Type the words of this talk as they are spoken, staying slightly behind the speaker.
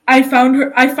I find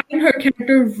her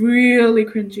character really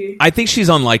cringy. I think she's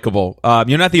unlikable.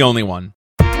 You're not the only one.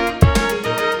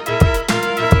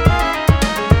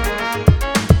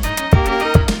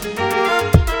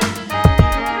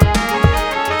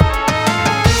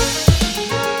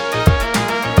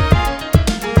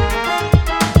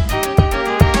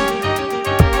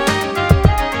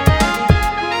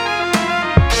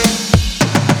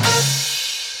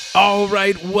 All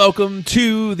right, welcome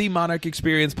to the Monarch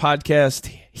Experience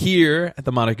Podcast. Here at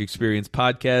the Monarch Experience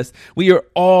Podcast, we are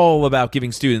all about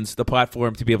giving students the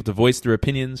platform to be able to voice their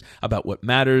opinions about what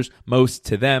matters most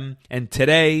to them. And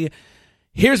today,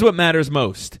 here's what matters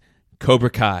most. Cobra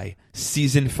Kai,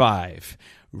 Season 5.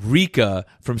 Rika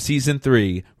from Season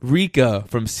 3. Rika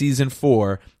from Season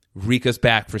 4. Rika's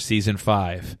back for Season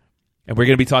 5. And we're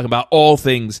going to be talking about all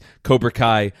things Cobra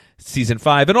Kai Season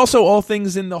 5 and also all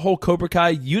things in the whole Cobra Kai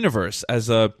universe as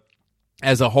a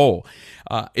whole.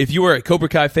 If you are a Cobra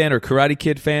Kai fan or Karate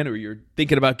Kid fan or you're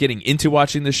thinking about getting into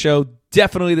watching the show,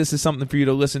 definitely this is something for you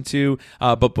to listen to.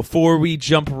 But before we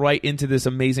jump right into this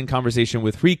amazing conversation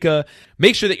with Rika,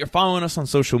 make sure that you're following us on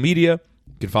social media.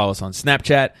 You can follow us on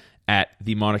Snapchat at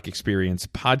the Monarch Experience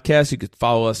Podcast. You could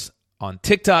follow us on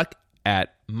TikTok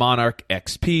at Monarch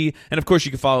XP. And of course,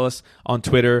 you can follow us on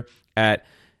Twitter at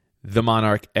the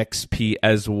Monarch XP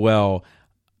as well.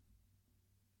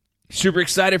 Super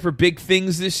excited for big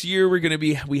things this year.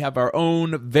 We have our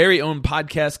very own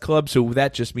podcast club. So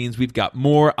that just means we've got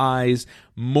more eyes,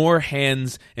 more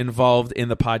hands involved in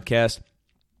the podcast.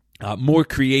 More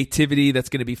creativity that's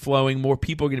going to be flowing. More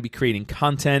people are going to be creating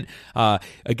content.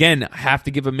 Again, I have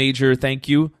to give a major thank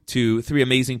you to 3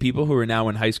 amazing people who are now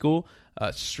in high school.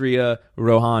 Shreya,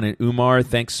 Rohan, and Umar,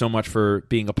 thanks so much for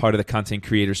being a part of the Content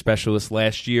Creator Specialist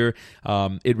last year.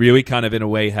 It really kind of, in a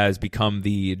way, has become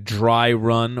the dry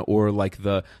run or like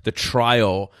the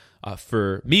trial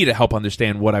for me to help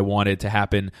understand what I wanted to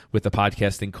happen with the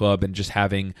podcasting club and just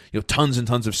having tons and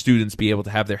tons of students be able to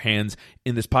have their hands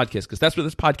in this podcast, because that's what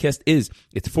this podcast is.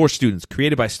 It's for students,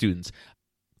 created by students.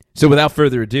 So without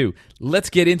further ado,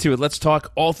 let's get into it. Let's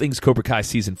talk all things Cobra Kai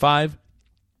Season 5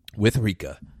 with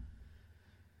Rika.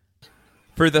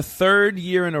 For the third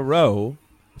year in a row,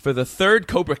 for the third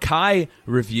Cobra Kai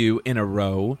review in a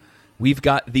row, we've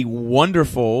got the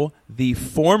wonderful, the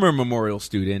former Memorial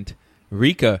student,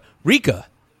 Rika. Rika,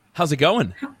 how's it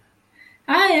going?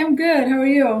 Hi, I'm good. How are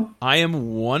you? I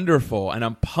am wonderful, and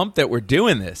I'm pumped that we're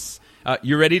doing this.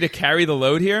 You ready to carry the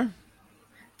load here?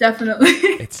 Definitely.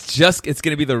 It's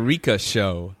going to be the Rika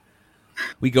show.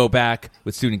 We go back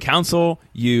with student council.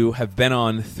 You have been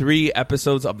on 3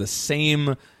 episodes of the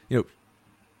same,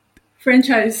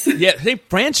 franchise. Yeah, same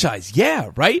franchise.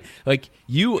 Yeah, right? Like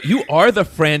you are the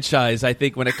franchise, I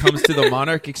think, when it comes to the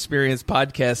Monarch Experience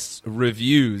Podcast's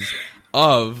reviews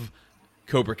of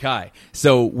Cobra Kai.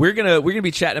 So we're gonna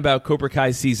be chatting about Cobra Kai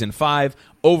Season 5,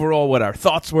 overall what our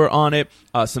thoughts were on it,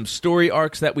 some story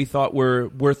arcs that we thought were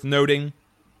worth noting.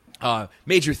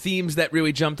 Major themes that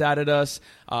really jumped out at us,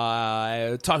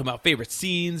 talking about favorite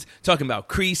scenes, talking about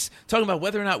Kreese, talking about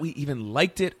whether or not we even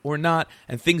liked it or not,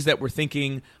 and things that we're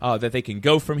thinking that they can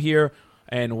go from here,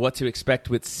 and what to expect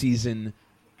with Season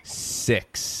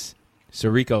 6. So,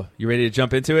 Rico, you ready to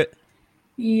jump into it?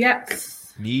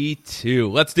 Yes. Me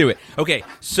too. Let's do it. Okay,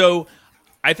 so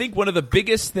I think one of the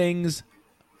biggest things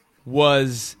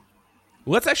was,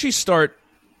 let's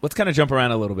kind of jump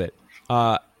around a little bit.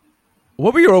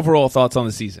 What were your overall thoughts on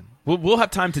the season? We'll have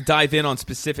time to dive in on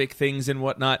specific things and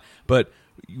whatnot, but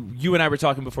you and I were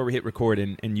talking before we hit record,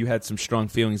 and you had some strong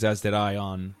feelings, as did I,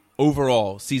 on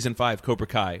overall Season 5 Cobra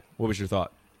Kai. What was your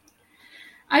thought?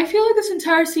 I feel like this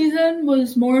entire season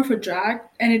was more of a drag,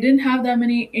 and it didn't have that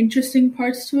many interesting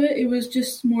parts to it. It was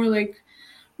just more like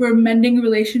we're mending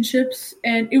relationships,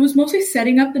 and it was mostly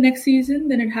setting up the next season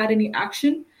than it had any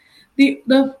action.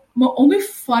 The only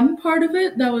fun part of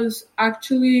it that was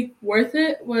actually worth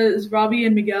it was Robbie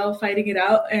and Miguel fighting it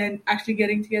out and actually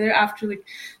getting together after like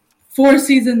 4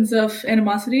 seasons of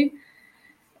animosity.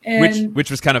 And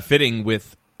which was kind of fitting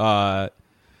with Johnny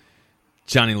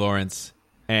Lawrence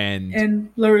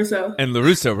and LaRusso. And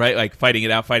LaRusso, right? Like fighting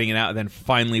it out, and then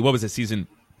finally, what was it, Season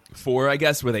 4, I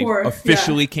guess, where they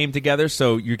officially came together.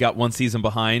 So you got 1 season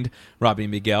behind Robbie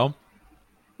and Miguel.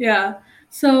 Yeah.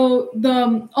 So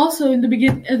also at the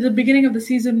beginning of the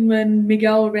season, when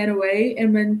Miguel ran away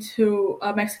and went to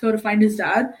Mexico to find his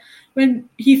dad, when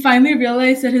he finally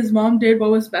realized that his mom did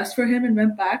what was best for him and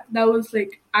went back, that was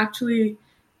like actually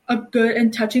a good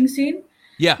and touching scene.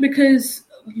 Yeah. Because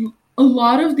a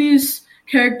lot of these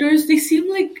characters, they seem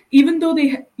like, even though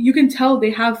you can tell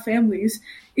they have families,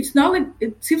 it's not like,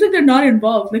 it seems like they're not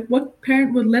involved. Like, what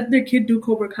parent would let their kid do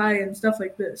Cobra Kai and stuff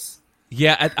like this?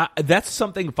 Yeah, that's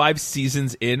something 5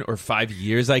 seasons in, or 5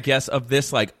 years, I guess, of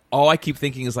this. Like, all I keep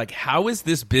thinking is, like, how is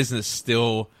this business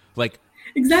still, like,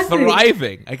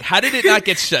 thriving? Like, how did it not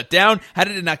get shut down? How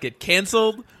did it not get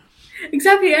canceled?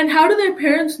 Exactly, and how do their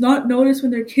parents not notice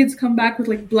when their kids come back with,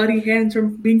 like, bloody hands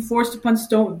from being forced to punch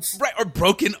stones? Right, or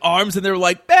broken arms, and they're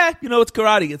like, it's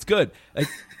karate, it's good. Like,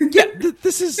 yeah,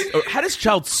 this is... How does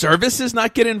child services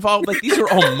not get involved? Like, these are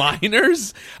all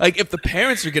minors. Like, if the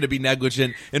parents are going to be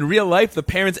negligent, in real life, the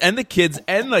parents and the kids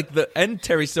and, like, and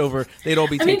Terry Silver, they'd all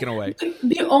be taken away.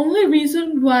 The only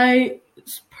reason why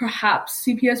perhaps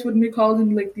CPS wouldn't be called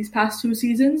in, like, these past 2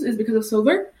 seasons is because of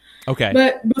Silver. Okay.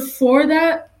 But before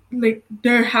that, like,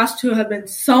 there has to have been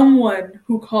someone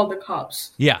who called the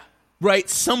cops. Yeah. Right?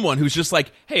 Someone who's just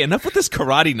like, hey, enough with this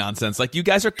karate nonsense. Like, you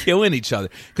guys are killing each other.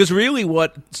 Because really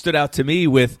what stood out to me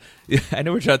with, I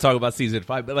know we're trying to talk about season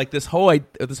 5, but, like, this whole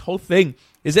thing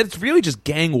is that it's really just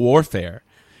gang warfare.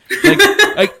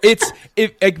 Like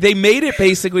they made it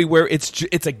basically where it's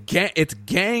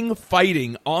gang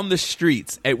fighting on the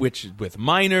streets, with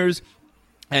minors.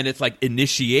 And it's, like,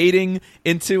 initiating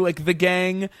into, like, the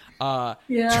gang.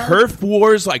 Turf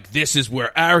wars, like, this is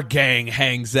where our gang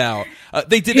hangs out.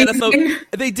 They did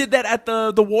that at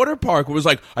the water park. It was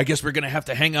like, I guess we're going to have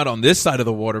to hang out on this side of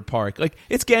the water park. Like,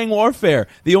 it's gang warfare.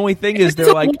 The only thing is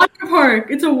they're like... It's a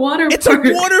water park. It's a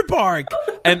water park.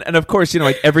 And of course,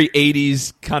 like, every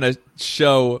 80s kind of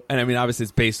show, and I mean, obviously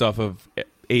it's based off of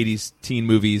 80s teen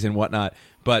movies and whatnot,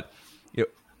 but...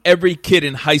 every kid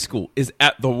in high school is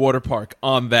at the water park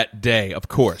on that day, of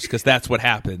course, because that's what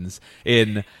happens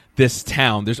in this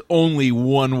town. There's only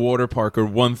one water park or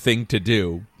one thing to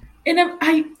do. And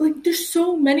I like, there's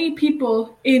so many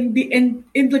people in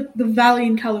like the valley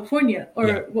in California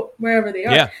or wherever they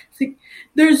are. Yeah. It's like,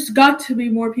 there's got to be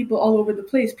more people all over the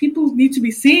place. People need to be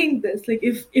seeing this. Like,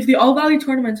 if the All Valley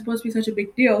tournament is supposed to be such a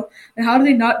big deal, then how do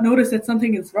they not notice that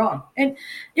something is wrong? And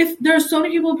if there are so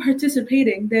many people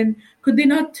participating, then could they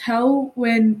not tell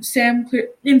when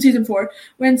in season 4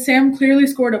 when Sam clearly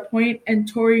scored a point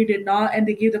and Tori did not, and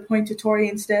they gave the point to Tori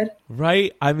instead?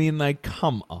 Right? I mean, like,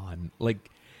 come on, like.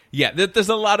 Yeah, there's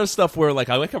a lot of stuff where, like,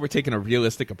 I like how we're taking a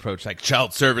realistic approach. Like,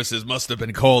 child services must have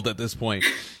been called at this point.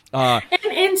 And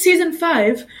in season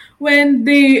 5, when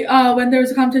there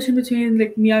was a competition between,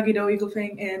 like, Miyagi-Do, Eagle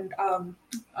Fang, and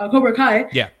Cobra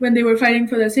Kai, when they were fighting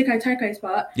for the Sekai Taikai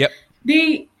spot,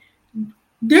 the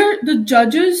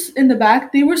judges in the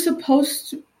back, they were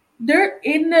supposed to... They're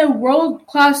in a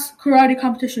world-class karate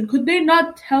competition. Could they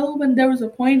not tell when there was a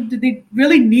point? Did they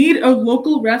really need a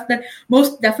local ref that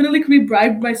most definitely could be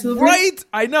bribed by Silver? Right,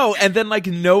 I know. And then, like,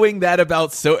 knowing that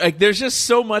about there's just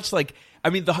so much, like,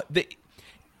 I mean,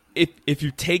 if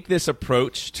you take this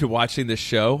approach to watching the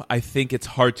show, I think it's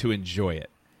hard to enjoy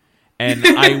it. And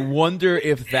I wonder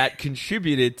if that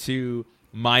contributed to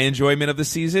my enjoyment of the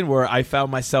season, where I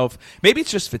found myself, maybe it's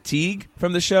just fatigue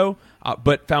from the show,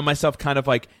 but found myself kind of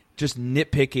like just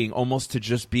nitpicking, almost to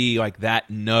just be like that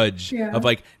nudge of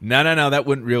like, no, that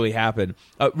wouldn't really happen.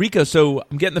 Rika, so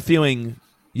I'm getting the feeling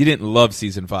you didn't love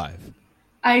season 5.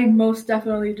 I most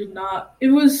definitely did not. It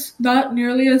was not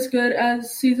nearly as good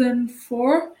as season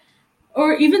 4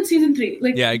 or even season 3.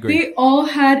 Like, yeah, I agree. They all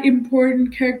had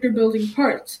important character building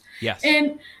parts. Yes.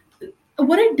 And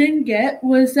what I didn't get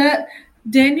was that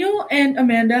Daniel and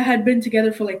Amanda had been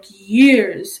together for like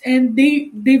years, and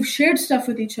they've shared stuff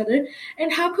with each other.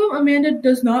 And how come Amanda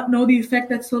does not know the effect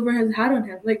that Silver has had on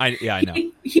him? Like, I know.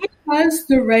 He has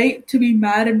the right to be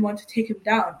mad and want to take him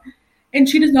down. And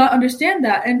she does not understand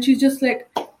that. And she's just like,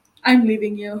 I'm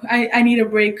leaving you. I need a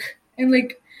break. And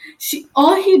like,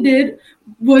 all he did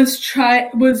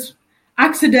was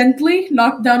accidentally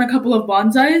knock down a couple of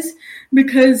bonsais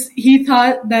because he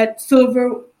thought that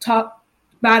Silver talked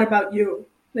bad about you.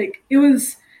 Like,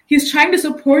 he's trying to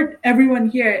support everyone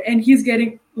here, and he's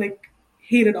getting like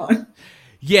hated on.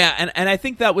 Yeah, and I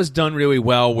think that was done really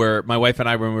well, where my wife and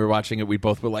I, when we were watching it, we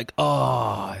both were like,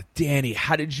 oh, Danny,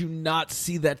 how did you not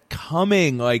see that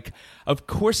coming? Like, of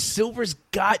course Silver's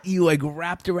got you, like,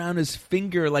 wrapped around his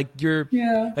finger, like,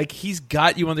 like, he's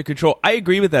got you under control. I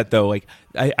agree with that, though. Like,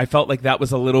 I felt like that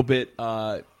was a little bit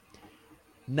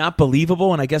not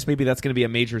believable, and I guess maybe that's going to be a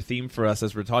major theme for us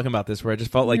as we're talking about this, where I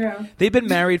just felt like they've been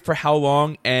married for how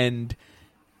long, and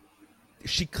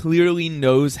she clearly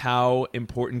knows how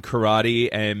important karate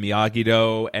and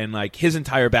Miyagi-Do and like his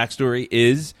entire backstory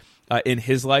is in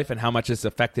his life, and how much it's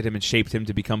affected him and shaped him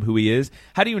to become who he is.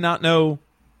 How do you not know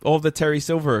all of the Terry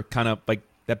Silver kind of like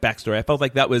that backstory? I felt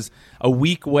like that was a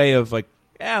weak way of like,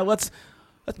 let's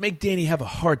make Danny have a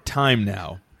hard time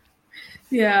now.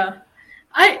 Yeah.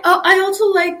 I also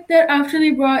like that after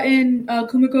they brought in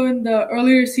Kumiko in the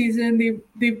earlier season,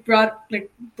 they brought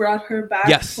her back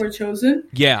Yes. for Chosen.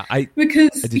 Yeah, I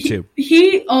Because did too.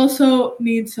 he also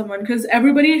needs someone, because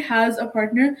everybody has a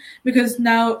partner, because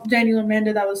now Daniel and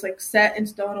Amanda, that was like set in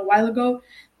stone a while ago.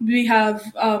 We have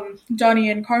Johnny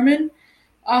and Carmen.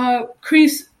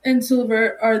 Kreese and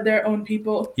Silver are their own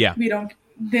people. Yeah. We don't.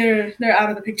 They're out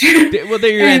of the picture.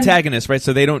 They're your antagonists, right?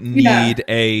 So they don't need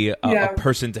a Yeah.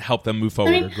 person to help them move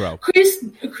forward or grow.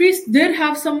 Kreese did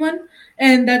have someone,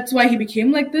 and that's why he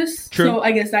became like this. True. So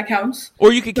I guess that counts.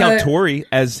 Or you could count Tori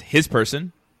as his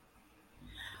person.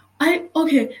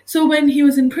 So when he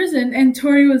was in prison and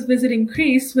Tori was visiting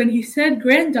Kreese, when he said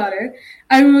granddaughter,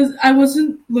 I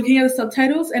wasn't looking at the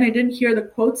subtitles and I didn't hear the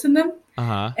quotes in them.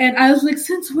 Uh-huh. And I was like,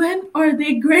 since when are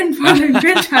they grandfather and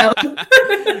grandchild?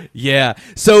 Yeah.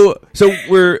 So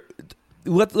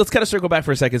let's kind of circle back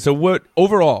for a second. So what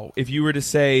overall, if you were to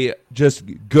say just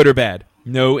good or bad,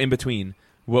 no in between,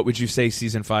 what would you say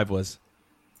season 5 was?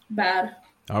 Bad.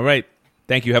 All right.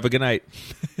 Thank you. Have a good night.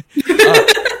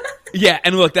 Yeah,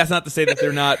 and look, that's not to say that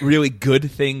they're not really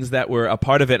good things that were a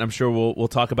part of it. I'm sure we'll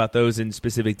talk about those in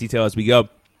specific detail as we go.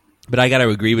 But I got to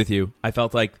agree with you. I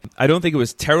felt like, I don't think it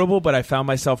was terrible, but I found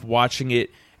myself watching it,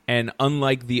 and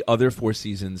unlike the other 4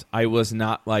 seasons, I was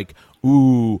not like,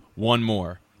 ooh, one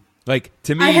more. Like,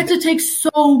 to me, I had to take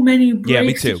so many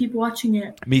breaks me too. to keep watching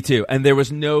it. Me too. And there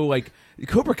was no, like,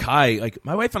 Cobra Kai, like,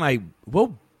 my wife and I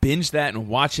will binge that and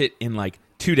watch it in, like,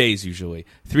 2 days usually,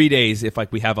 3 days if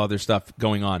like we have other stuff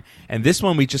going on. And this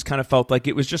one we just kind of felt like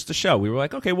it was just a show. We were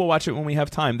like, okay, we'll watch it when we have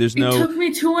time. It took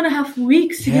me 2.5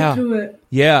 weeks to get through it.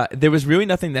 Yeah, there was really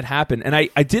nothing that happened. And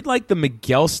I did like the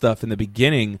Miguel stuff in the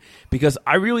beginning, because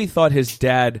I really thought his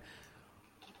dad,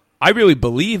 I really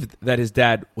believed that his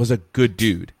dad was a good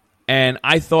dude. And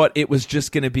I thought it was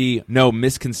just going to be no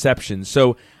misconception.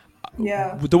 So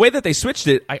the way that they switched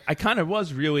it, I kind of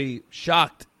was really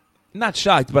shocked. Not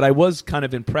shocked, but I was kind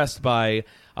of impressed by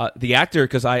the actor,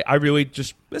 because I really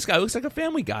just, this guy looks like a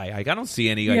family guy. Like, I don't see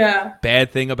any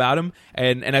bad thing about him.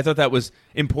 And I thought that was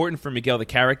important for Miguel, the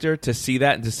character, to see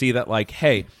that, and to see that, like,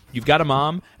 hey, you've got a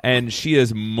mom and she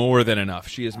is more than enough.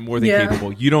 She is more than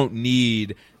capable. You don't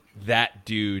need that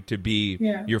dude to be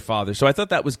your father. So I thought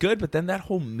that was good. But then that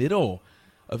whole middle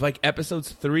of like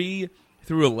episodes 3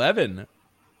 through 11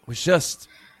 was just...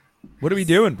 What are we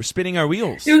doing? We're spinning our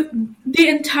wheels. The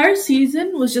entire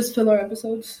season was just filler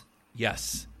episodes.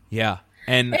 Yes. Yeah.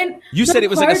 And you said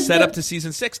it was like a setup to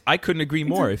season 6. I couldn't agree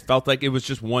more. It felt like it was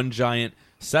just one giant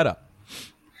setup.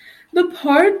 The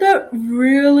part that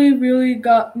really, really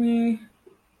got me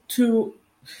that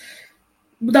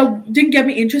didn't get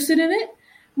me interested in it,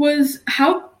 was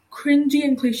how cringy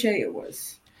and cliche it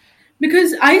was.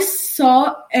 Because I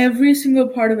saw every single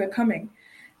part of it coming.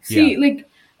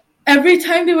 Every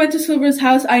time they went to Silver's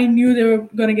house, I knew they were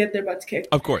going to get their butts kicked.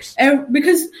 Of course.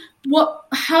 Because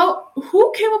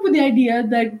who came up with the idea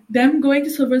that them going to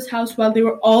Silver's house while they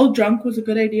were all drunk was a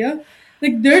good idea?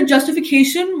 Like, their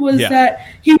justification was that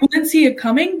he wouldn't see it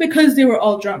coming because they were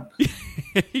all drunk.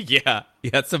 Yeah,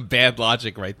 that's some bad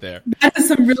logic right there. That is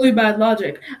some really bad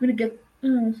logic. I'm going to get...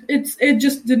 it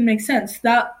just didn't make sense.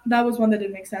 That was one that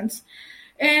didn't make sense.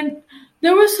 And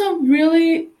there was some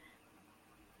really...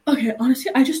 Okay,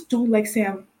 honestly, I just don't like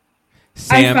Sam.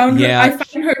 I found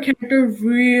her character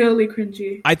really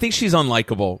cringy. I think she's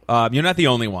unlikable. You're not the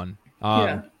only one.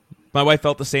 My wife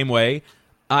felt the same way.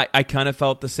 I kind of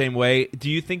felt the same way. Do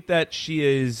you think that she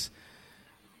is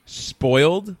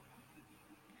spoiled?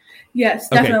 Yes,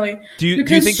 definitely. Okay. Do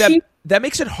you think that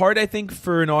makes it hard, I think,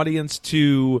 for an audience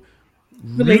to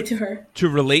relate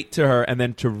to her and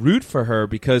then to root for her?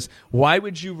 Because why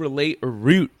would you relate or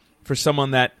root for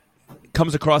someone that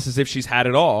comes across as if she's had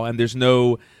it all and there's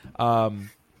no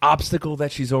obstacle that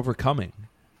she's overcoming?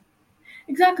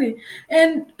 Exactly.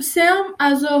 And Sam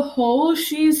as a whole,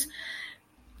 she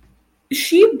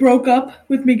broke up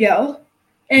with Miguel,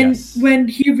 and when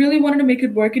he really wanted to make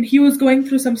it work, and he was going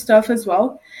through some stuff as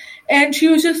well, and she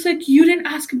was just like, you didn't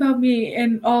ask about me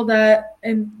and all that,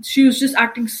 and she was just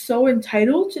acting so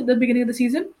entitled at the beginning of the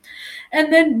season.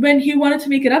 And then when he wanted to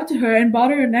make it up to her and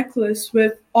bought her a necklace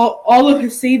with all of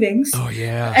his savings,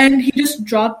 and he just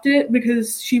dropped it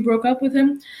because she broke up with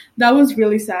him, that was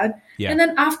really sad. And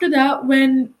then after that,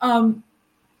 when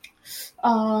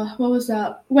what was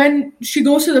that? When she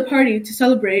goes to the party to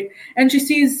celebrate and she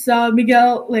sees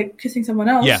Miguel like kissing someone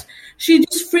else, she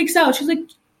just freaks out. She's like,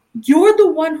 you're the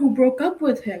one who broke up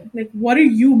with him. Like, what are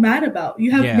you mad about?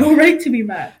 You have no right to be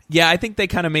mad. Yeah, I think they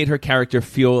kind of made her character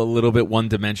feel a little bit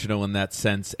one-dimensional in that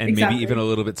sense, and maybe even a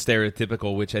little bit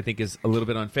stereotypical, which I think is a little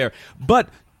bit unfair. But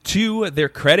to their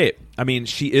credit, I mean,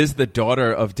 she is the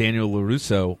daughter of Daniel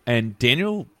LaRusso, and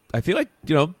Daniel, I feel like,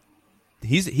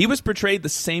 he was portrayed the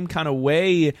same kind of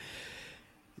way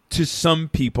to some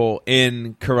people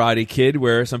in Karate Kid,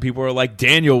 where some people are like,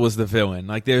 Daniel was the villain.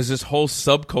 Like, there's this whole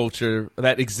subculture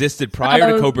that existed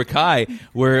prior to Cobra Kai,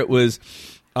 where it was,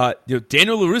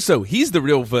 Daniel LaRusso, he's the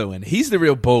real villain. He's the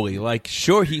real bully. Like,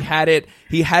 sure, he had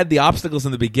the obstacles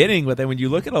in the beginning, but then when you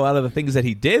look at a lot of the things that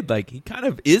he did, like, he kind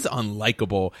of is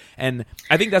unlikable. And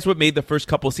I think that's what made the first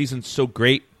couple of seasons so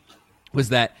great, was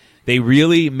that they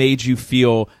really made you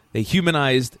feel, they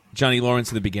humanized Johnny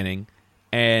Lawrence in the beginning,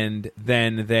 and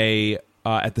then they,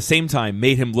 at the same time,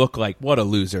 made him look like, what a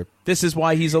loser. This is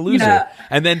why he's a loser. Yeah.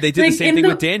 And then they did the same thing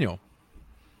with Daniel.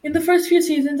 In the first few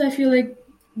seasons, I feel like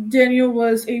Daniel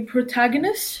was a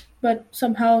protagonist, but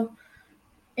somehow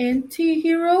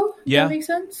anti-hero. Does that make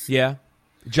sense? Yeah.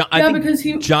 I think because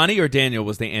Johnny or Daniel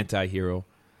was the anti-hero.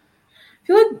 I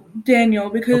feel like Daniel,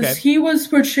 because he was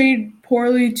portrayed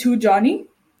poorly to Johnny.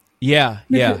 Yeah,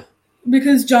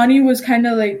 Because Johnny was kind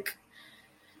of like,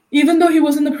 even though he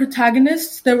wasn't the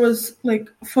protagonist, there was like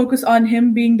focus on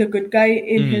him being the good guy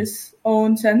in his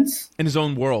own sense. In his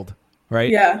own world, right?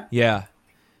 Yeah. Yeah.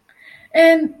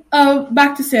 And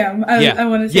back to Sam. I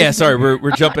want to say something. Sorry,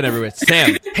 we're jumping everywhere.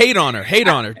 Sam, hate on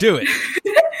her, do it.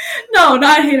 No,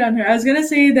 not hate on her. I was going to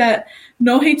say that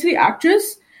no hate to the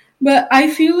actress, but I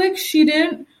feel like she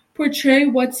didn't portray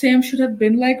what Sam should have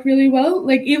been like really well.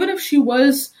 Like, even if she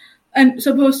was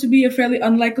supposed to be a fairly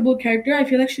unlikable character, I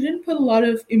feel like she didn't put a lot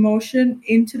of emotion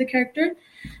into the character,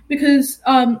 because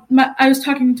I was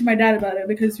talking to my dad about it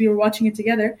because we were watching it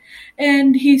together,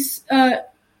 and he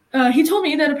told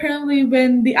me that apparently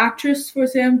when the actress for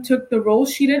Sam took the role,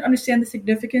 she didn't understand the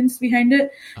significance behind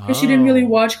it, because she didn't really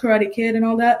watch Karate Kid and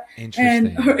all that.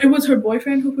 Interesting. And it was her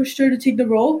boyfriend who pushed her to take the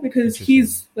role, because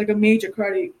he's like a major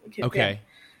Karate Kid fan.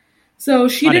 So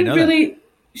she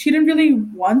didn't really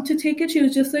want to take it. She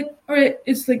was just like, all right,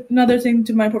 it's like another thing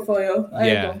to my portfolio. I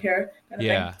don't care. Kind of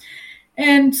thing.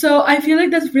 And so I feel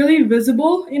like that's really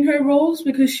visible in her roles,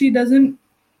 because she doesn't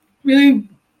really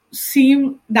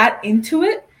seem that into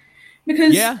it.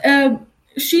 Because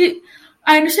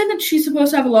I understand that she's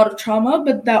supposed to have a lot of trauma,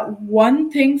 but that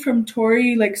one thing from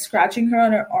Tori, like scratching her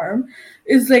on her arm,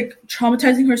 is like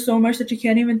traumatizing her so much that she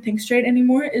can't even think straight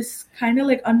anymore, is kind of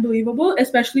like unbelievable,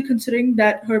 especially considering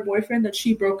that her boyfriend that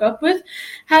she broke up with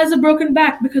has a broken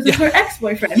back because of her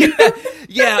ex-boyfriend.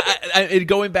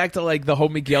 Going back to like the whole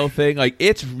Miguel thing, like,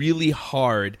 it's really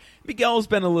hard. Miguel's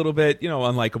been a little bit,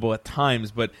 unlikable at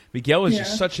times, but Miguel is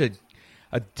just such a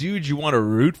dude you want to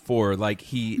root for. Like,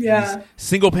 he's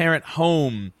single parent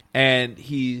home, and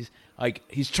he's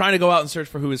trying to go out and search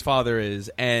for who his father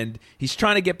is, and he's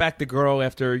trying to get back the girl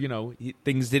after,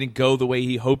 things didn't go the way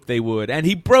he hoped they would, and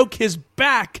he broke his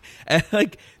back. And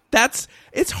like,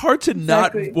 it's hard to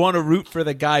not want to root for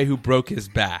the guy who broke his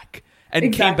back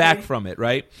and came back from it,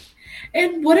 right?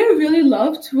 And what I really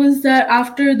loved was that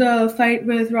after the fight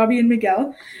with Robbie and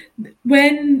Miguel,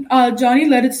 when Johnny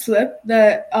let it slip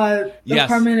that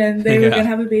Carmen and they were gonna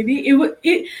have a baby,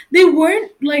 they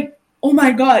weren't like, oh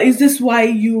my god, is this why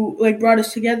you like brought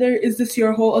us together? Is this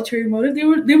your whole ulterior motive?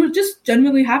 They were just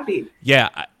genuinely happy.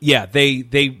 Yeah.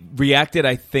 They reacted,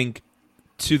 I think,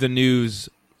 to the news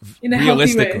in a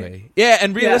realistically. Yeah,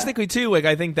 and realistically too. Like,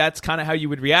 I think that's kind of how you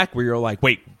would react, where you're like,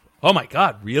 wait, oh my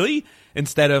god, really?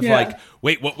 Instead of like,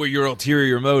 wait, what were your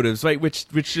ulterior motives? Right, which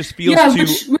just feels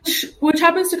too. Which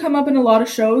happens to come up in a lot of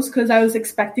shows, because I was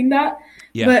expecting that.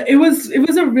 Yeah. But it was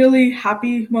a really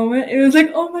happy moment. It was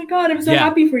like, oh my god, I'm so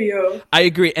happy for you. I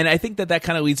agree, and I think that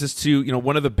kind of leads us to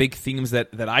one of the big themes that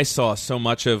I saw so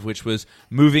much of, which was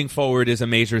moving forward is a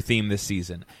major theme this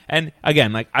season. And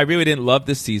again, like, I really didn't love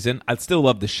this season. I still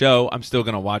love the show. I'm still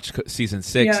going to watch season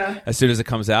 6 as soon as it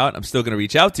comes out. I'm still going to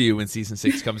reach out to you when season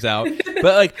 6 comes out.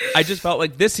 But like, I just felt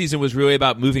like this season was really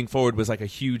about moving forward, was like a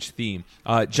huge theme.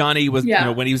 Johnny was,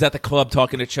 when he was at the club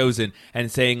talking to Chosen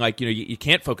and saying like, you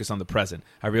can't focus on the present.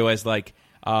 I realized like,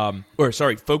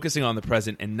 focusing on the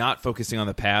present and not focusing on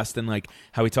the past, and like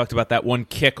how he talked about that one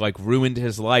kick like ruined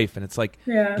his life, and it's like,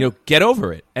 get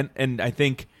over it. And I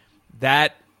think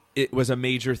that it was a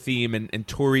major theme, and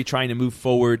Tori trying to move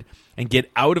forward and get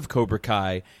out of Cobra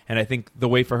Kai, and I think the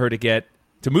way for her to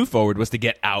move forward was to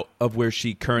get out of where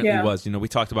she currently was. We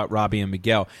talked about Robbie and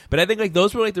Miguel, but I think like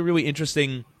those were like the really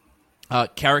interesting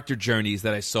character journeys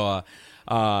that I saw.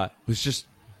 Was just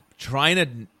trying to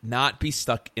not be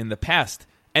stuck in the past.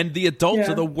 And the adults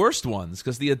are the worst ones,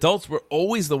 because the adults were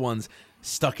always the ones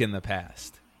stuck in the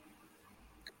past.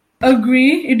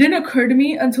 Agree. It didn't occur to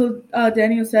me until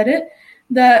Daniel said it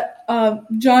that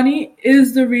Johnny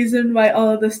is the reason why all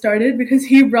of this started, because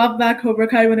he brought back Cobra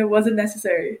Kai when it wasn't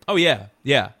necessary. Oh yeah,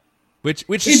 yeah. Which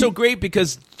is so great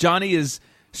because Johnny is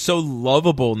so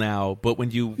lovable now, but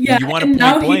when you want to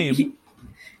point blame.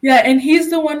 Yeah, and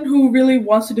he's the one who really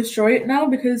wants to destroy it now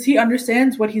because he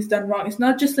understands what he's done wrong. It's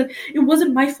not just like, it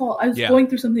wasn't my fault, I was going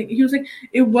through something. He was like,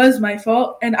 it was my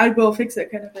fault, and I will fix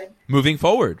it, kind of thing. Moving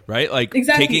forward, right? Like,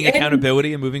 taking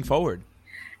accountability and moving forward.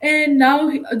 And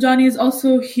now Johnny is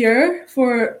also here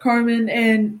for Carmen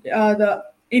and the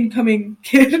incoming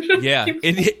kid. Yeah,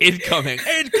 incoming!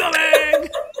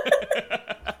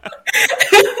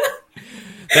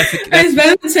 It's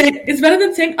better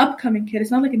than saying upcoming kid.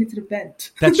 It's not like it's an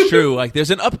event. That's true. Like,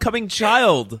 there's an upcoming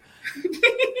child.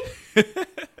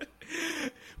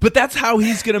 But that's how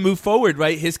he's going to move forward,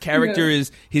 right? His character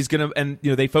is, he's going to, and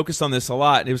they focused on this a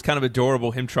lot, and it was kind of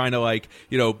adorable, him trying to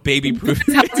baby-proof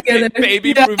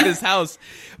his house.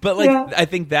 But I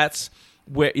think that's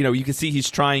where, you can see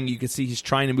he's trying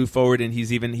to move forward, and he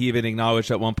even acknowledged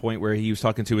at one point where he was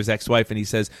talking to his ex-wife, and he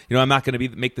says, I'm not going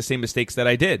to make the same mistakes that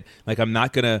I did. Like, I'm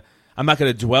not going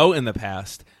to dwell in the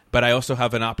past, but I also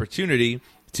have an opportunity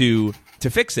to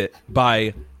fix it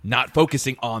by not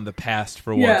focusing on the past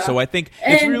for once. So I think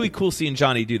it's really cool seeing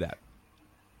Johnny do that.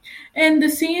 And the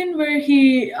scene where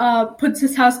he puts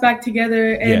his house back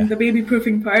together and the baby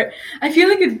proofing part, I feel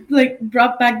like it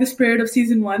brought back the spirit of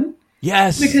season 1.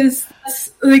 Yes, because that's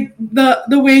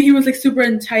the way he was super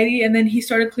untidy, and then he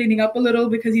started cleaning up a little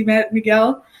because he met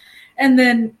Miguel, and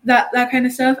then that kind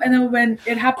of stuff. And then when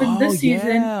it happened this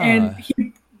season, and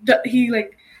he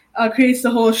creates the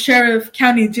whole sheriff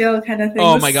county jail kind of thing.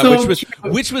 Oh my god,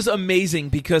 which was amazing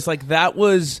because that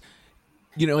was,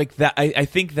 that I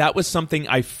think that was something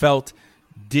I felt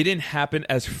didn't happen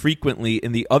as frequently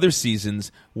in the other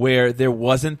seasons, where there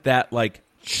wasn't that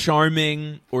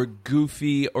charming or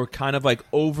goofy or kind of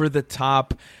over the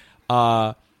top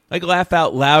laugh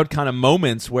out loud kind of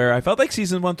moments, where I felt like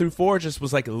season 1 through 4 just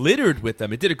was littered with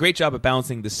them. It did a great job of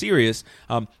balancing the serious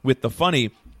with the funny,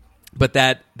 but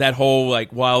that whole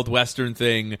Wild Western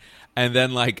thing, and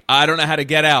then I don't know how to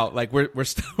get out, we're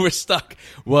stuck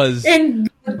was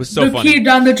so funny. The key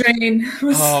down the drain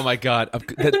was... Oh my god,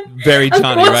 that's very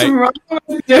Johnny, right? Wrong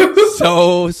with you?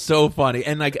 So funny,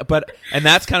 and and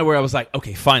that's kind of where I was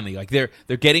okay, finally,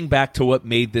 they're getting back to what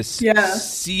made this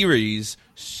series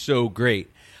so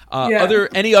great.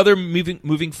 Any other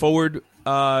moving forward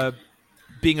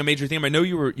being a major theme? I know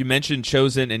you mentioned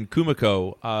Chosen and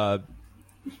Kumiko.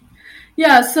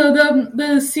 Yeah, so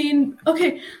the scene.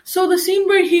 Okay, so the scene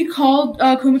where he called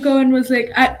Kumiko and was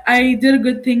like, "I did a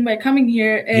good thing by coming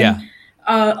here," and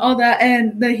all that,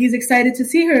 and that he's excited to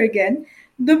see her again.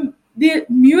 The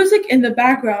music in the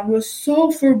background was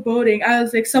so foreboding. I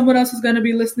was like, someone else is going to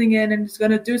be listening in and is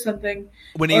going to do something.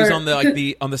 When he was on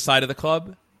on the side of the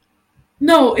club.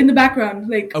 No, in the background,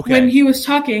 when he was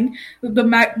talking, the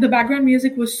background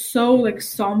music was so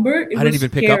somber. I didn't even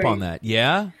pick up on that.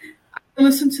 Yeah. I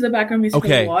listen to the background music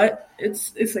a lot.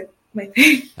 It's my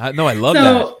thing. No, I love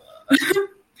that.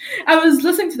 I was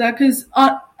listening to that because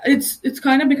it's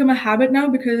kind of become a habit now,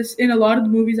 because in a lot of the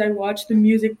movies I watch, the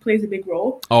music plays a big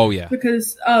role. Oh yeah.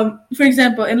 Because for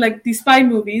example, in these spy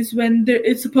movies, when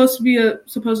it's supposed to be a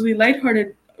supposedly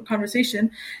lighthearted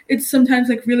conversation, it's sometimes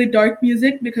really dark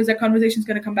music, because that conversation is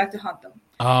going to come back to haunt them.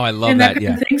 Oh, I love that. Kind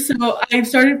of thing. So I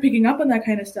started picking up on that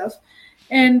kind of stuff,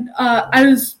 and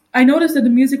I noticed that the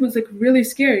music was really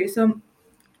scary. So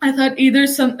I thought either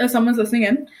someone's listening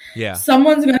in,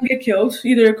 someone's gonna get killed,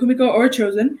 either Kumiko or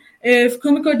Chosen. If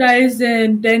Kumiko dies,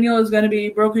 then Daniel is gonna be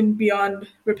broken beyond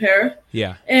repair.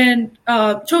 Yeah, and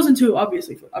Chosen too,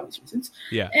 obviously for obvious reasons.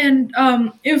 Yeah, and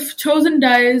if Chosen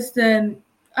dies, then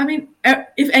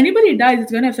if anybody dies,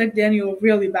 it's gonna affect Daniel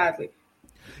really badly.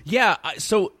 Yeah.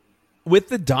 So with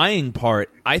the dying part,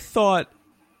 I thought,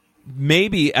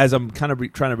 maybe, as I'm kind of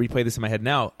trying to replay this in my head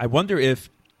now, I wonder if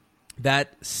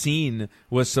that scene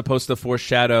was supposed to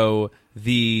foreshadow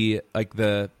the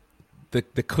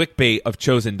clickbait of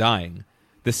Chosen dying.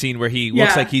 The scene where he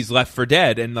looks like he's left for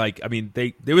dead, and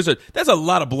that's a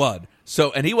lot of blood.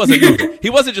 So, and he wasn't moving.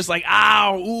 He wasn't just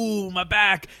ow, ooh, my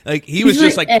back. He was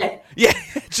just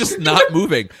just not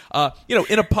moving.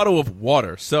 In a puddle of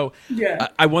water. So,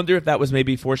 I wonder if that was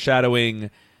maybe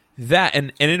foreshadowing that,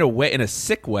 and in a way, in a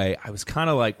sick way, I was kind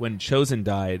of when Chosen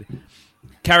died.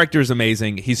 Character is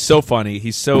amazing. He's so funny.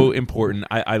 He's so important.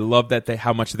 I love that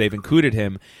how much they've included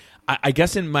him. I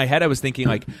guess in my head I was thinking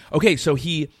okay, so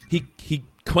he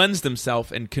cleansed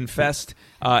himself and confessed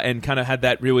and kind of had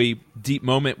that really deep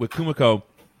moment with Kumiko,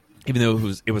 even though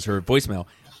it was her voicemail.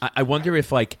 I wonder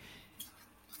if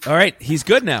all right, he's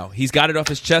good now. He's got it off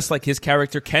his chest, like his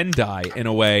character can die in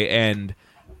a way, and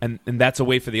that's a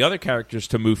way for the other characters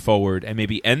to move forward and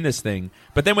maybe end this thing.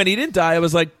 But then when he didn't die, I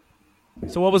was like,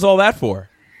 so what was all that for?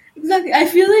 Exactly. I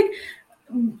feel like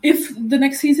if the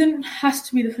next season has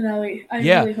to be the finale, I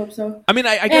really hope so. I mean,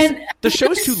 I guess the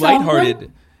show's too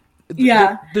lighthearted.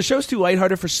 Yeah. The show's too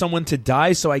lighthearted for someone to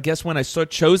die, so I guess when I saw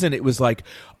Chosen, it was like,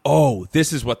 oh,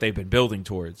 this is what they've been building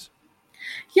towards.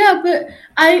 Yeah, but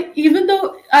even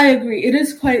though I agree, it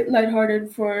is quite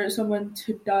lighthearted for someone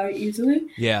to die easily.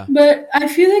 Yeah. But I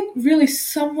feel like really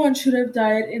someone should have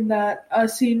died in that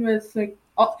scene with like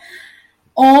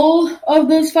all of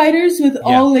those fighters, with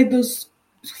all like those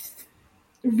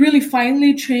really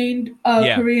finely trained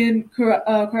Korean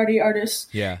karate artists.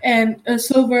 Yeah. And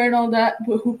Silver and all that,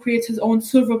 who creates his own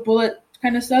silver bullet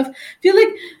kind of stuff. I feel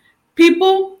like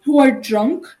people who are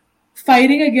drunk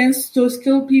fighting against those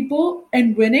skilled people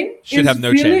and winning should have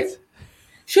no chance.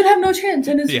 Should have no chance,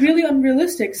 and it's really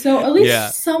unrealistic. So at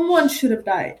least someone should have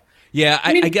died. Yeah,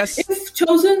 I guess if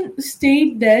Chosen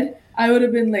stayed dead, I would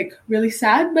have been like really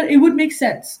sad, but it would make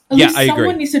sense. At least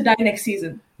someone needs to die next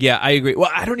season. Yeah, I agree. Well,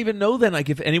 I don't even know then, like,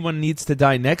 if anyone needs to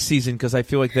die next season, because I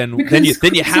feel like then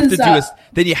you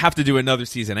have to do another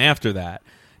season after that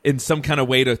in some kind of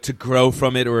way to grow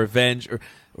from it or avenge or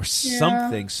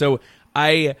something. So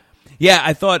I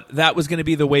thought that was going to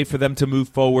be the way for them to move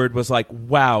forward. Was like,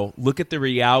 wow, look at the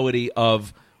reality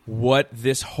of what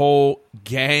this whole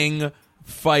gang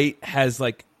fight has,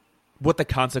 like, what the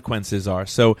consequences are.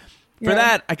 So for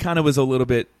that, I kind of was a little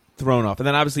bit thrown off. And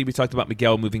then obviously we talked about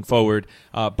Miguel moving forward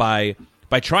by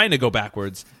trying to go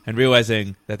backwards and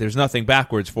realizing that there's nothing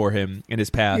backwards for him in his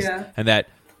past, and that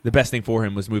the best thing for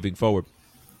him was moving forward.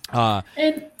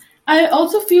 And I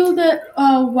also feel that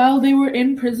while they were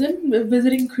in prison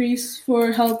visiting Kreese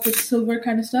for help with Silver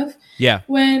kind of stuff,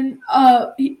 when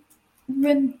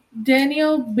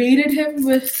Daniel baited him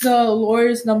with the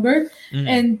lawyer's number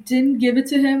and didn't give it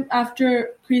to him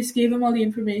after Kreese gave him all the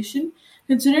information,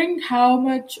 considering how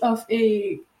much of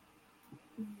a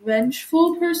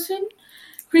vengeful person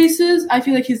Kreese is, I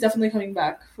feel like he's definitely coming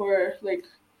back for like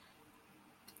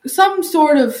some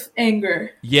sort of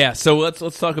anger. Yeah, so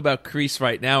let's talk about Kreese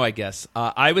right now, I guess.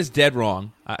 I was dead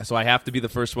wrong, so I have to be the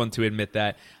first one to admit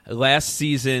that. Last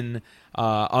season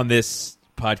on this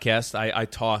podcast, I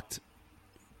talked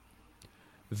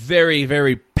very,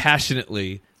 very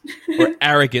passionately or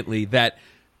arrogantly that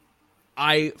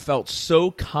I felt so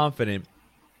confident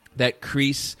that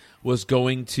Kreese was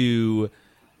going to,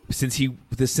 since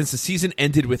the season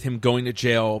ended with him going to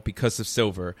jail because of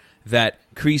Silver, that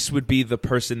Kreese would be the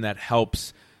person that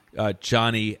helps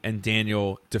Johnny and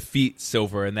Daniel defeat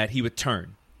Silver, and that he would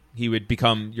turn. He would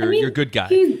become your good guy.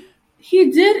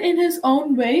 He did in his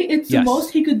own way. It's the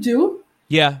most he could do.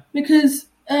 Yeah. Because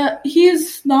he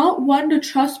is not one to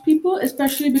trust people,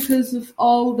 especially because of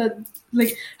all that,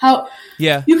 like how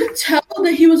you could tell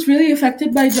that he was really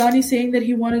affected by Johnny saying that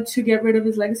he wanted to get rid of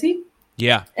his legacy.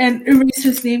 Yeah. And erase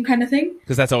his name kind of thing.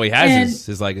 Because that's all he has is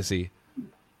his legacy.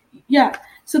 Yeah.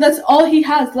 So that's all he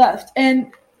has left.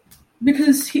 And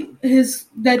because his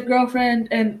dead girlfriend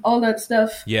and all that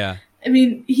stuff. Yeah. I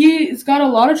mean, he's got a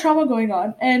lot of trauma going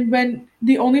on. And when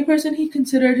the only person he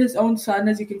considered his own son,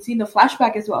 as you can see in the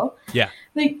flashback as well. Yeah.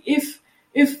 Like, if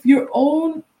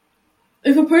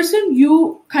a person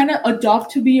you kind of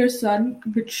adopt to be your son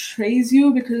betrays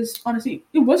you, because honestly,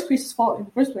 it was Kreese's fault in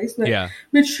the first place, but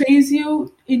betrays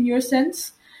you in your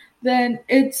sense, then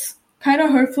it's kind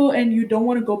of hurtful and you don't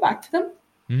want to go back to them.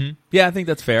 Mm-hmm. Yeah, I think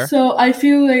that's fair. So I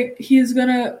feel like he's going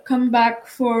to come back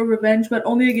for revenge, but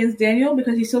only against Daniel,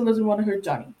 because he still doesn't want to hurt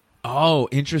Johnny. Oh,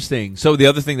 interesting. So the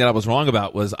other thing that I was wrong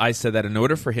about was I said that in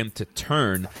order for him to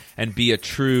turn and be a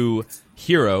true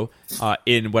hero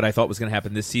in what I thought was going to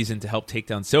happen this season to help take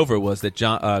down Silver was that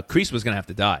Kreese was going to have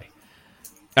to die.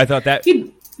 I thought that...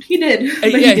 He did.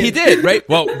 He did, right?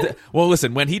 Well,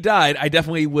 listen, when he died, I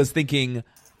definitely was thinking...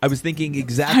 I was thinking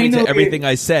exactly to everything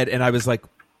I said, and I was like,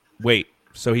 wait,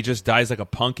 so he just dies like a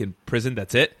punk in prison?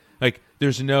 That's it? Like,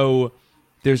 there's no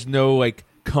like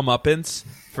comeuppance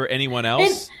for anyone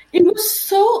else? It was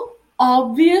so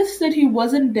obvious that he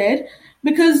wasn't dead,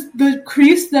 because the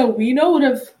Kreese that we know would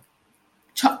have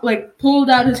pulled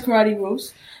out his karate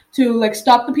moves to like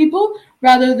stop the people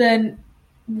rather than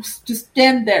just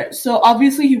stand there. So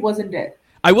obviously he wasn't dead.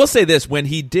 I will say this, when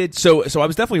he did, so I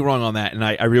was definitely wrong on that, and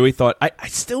I really thought, I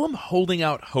still am holding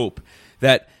out hope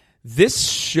that this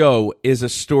show is a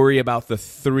story about the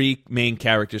three main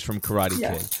characters from Karate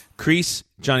Kid. Kreese,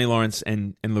 Johnny Lawrence,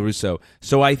 and LaRusso.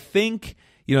 So I think,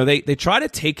 they try to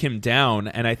take him down,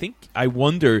 and I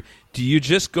wonder, do you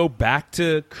just go back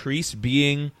to Kreese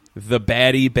being the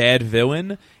baddie bad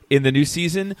villain in the new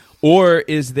season, or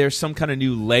is there some kind of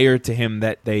new layer to him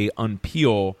that they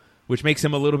unpeel, which makes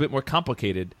him a little bit more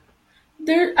complicated?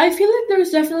 I feel like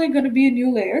there's definitely going to be a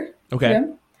new layer Okay. to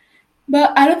him,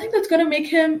 but I don't think that's going to make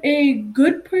him a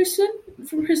good person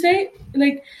per se.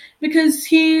 Like, because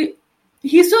he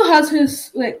still has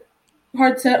his like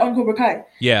heart set on Cobra Kai.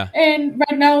 Yeah. And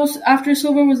right now, after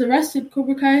Silver was arrested,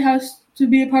 Cobra Kai has to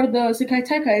be a part of the Sekai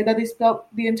Taikai that they spent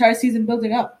the entire season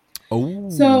building up. Oh.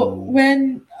 So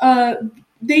when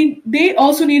they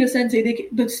also need a sensei.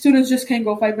 The students just can't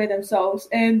go fight by themselves.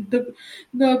 And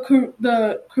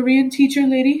the Korean teacher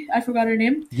lady, I forgot her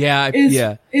name.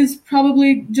 Is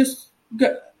probably just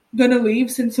gonna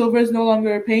leave since Silver is no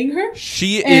longer paying her.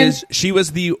 She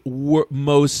was the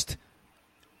most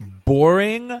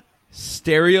boring,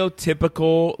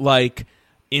 stereotypical, like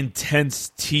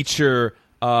intense teacher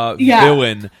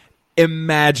villain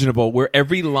imaginable, where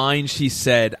every line she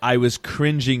said I was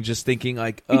cringing just thinking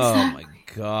like, oh my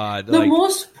god, the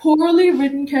most poorly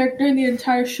written character in the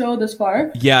entire show thus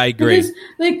far. Yeah, I agree. Because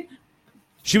like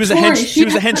she was a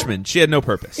henchman. She had no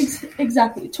purpose.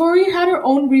 Exactly. Tori had her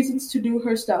own reasons to do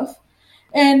her stuff,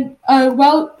 and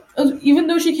even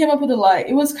though she came up with a lie,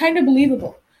 it was kind of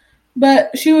believable.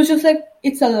 But she was just like,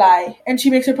 it's a lie, and she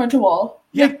makes her punch a wall.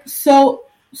 Yeah. Like,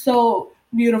 so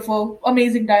beautiful,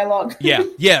 amazing dialogue.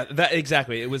 yeah, that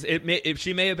exactly.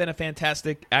 She may have been a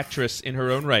fantastic actress in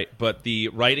her own right, but the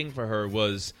writing for her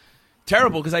was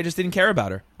terrible because I just didn't care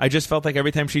about her. I just felt like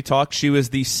every time she talked, she was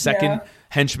the second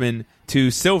henchman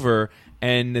to Silver,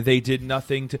 and they did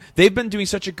nothing to. They've been doing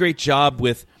such a great job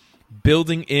with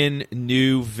building in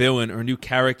new villain or new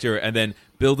character, and then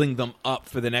building them up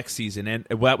for the next season. And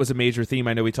that was a major theme.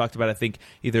 I know we talked about, I think,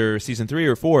 either season 3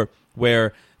 or 4,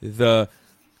 where the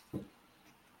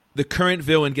current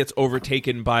villain gets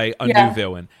overtaken by a new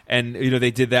villain. And,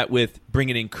 they did that with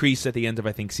bringing in Kreese at the end of,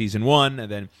 I think, season 1,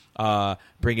 and then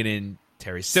bringing in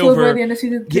Terry Silver at the end of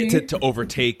season 3. to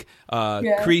overtake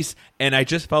Kreese. And I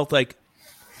just felt like,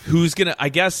 who's going to, I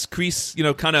guess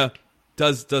Kreese, kind of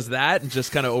does that and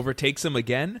just kind of overtakes him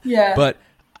again. Yeah. But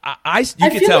I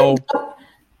could tell...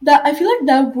 I feel like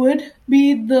that would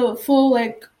be the full,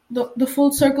 like, the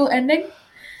full circle ending.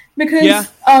 Because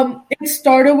it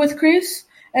started with Kreese,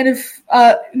 and if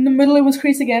in the middle it was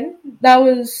Kreese again, that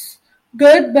was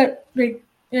good, but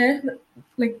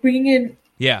like bringing in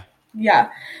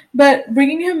but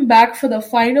bringing him back for the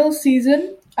final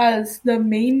season as the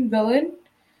main villain,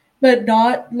 but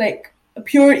not like a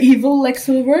pure evil like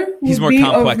Silver, would be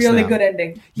a really good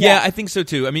ending. Yeah, I think so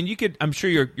too. I mean, I'm sure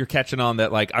you're catching on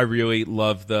that. Like, I really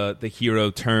love the hero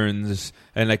turns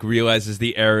and like realizes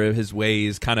the error of his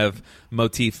ways kind of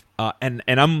motif. And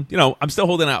I'm still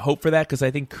holding out hope for that because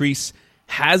I think Kreese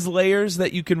has layers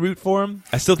that you can root for him.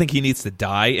 I still think he needs to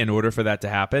die in order for that to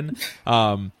happen.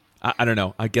 I don't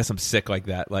know. I guess I'm sick like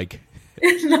that. Like.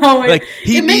 No, like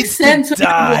he needs to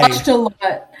die. When you watched a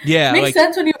lot. Yeah, it makes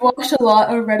sense when you watched a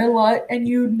lot or read a lot, and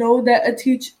you know that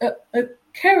a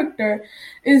character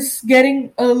is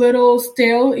getting a little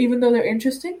stale, even though they're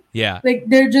interesting. Yeah, like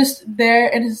they're just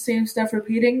there and it's the same stuff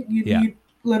repeating. You need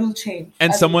little change.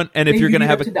 And if you're gonna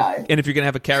have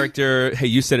a character, hey,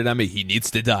 you said it on me. He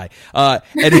needs to die. But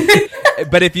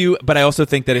I also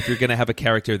think that if you're gonna have a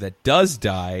character that does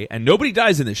die, and nobody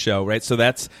dies in this show, right? So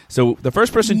the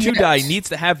first person to die needs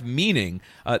to have meaning.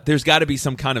 There's got to be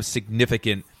some kind of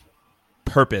significant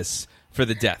purpose for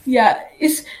the death. Yeah,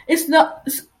 it's not.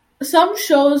 Some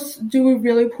shows do it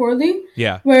really poorly.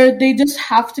 Yeah, where they just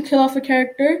have to kill off a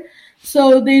character,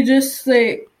 so they just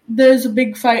like. There's a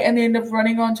big fight and they end up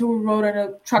running onto a road and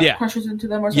a truck crushes into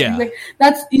them or something. Like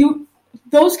that's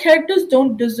those characters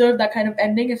don't deserve that kind of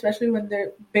ending, especially when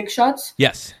they're big shots.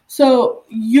 Yes. So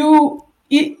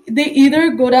they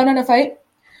either go down in a fight,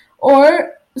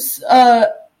 or this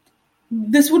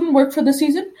wouldn't work for the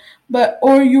season,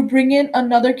 or you bring in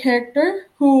another character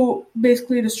who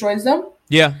basically destroys them.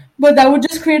 Yeah. But that would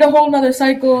just create a whole nother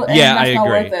cycle, and that's not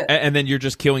worth it. And then you're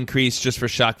just killing Kreese just for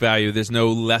shock value. There's no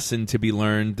lesson to be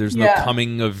learned. There's no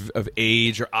coming of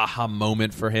age or aha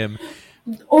moment for him.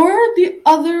 Or the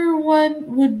other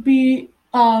one would be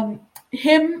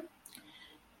him,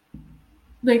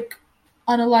 like,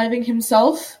 unaliving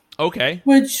himself. Okay.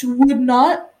 Which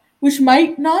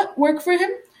might not work for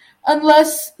him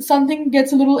unless something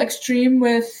gets a little extreme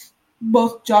with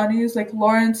both Johnnies, like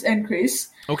Lawrence and Kreese.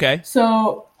 Okay.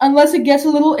 So unless it gets a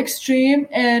little extreme,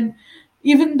 and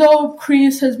even though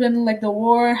Kreese has been like the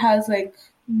war has like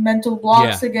mental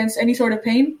blocks against any sort of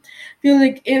pain, I feel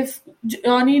like if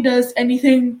Johnny does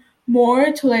anything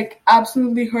more to like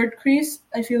absolutely hurt Kreese,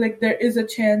 I feel like there is a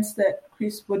chance that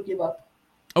Kreese would give up.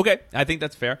 Okay, I think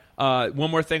that's fair.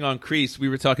 One more thing on Kreese. We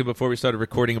were talking before we started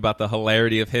recording about the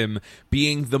hilarity of him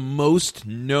being the most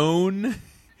known.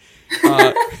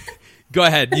 Go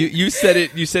ahead. You said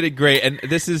it. You said it great. And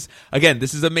this is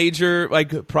a major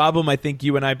like problem. I think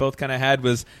you and I both kind of had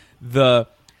was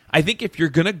I think if you're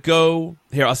gonna go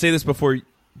here, I'll say this before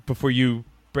you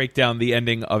break down the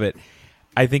ending of it.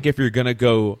 I think if you're gonna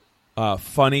go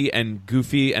funny and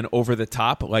goofy and over the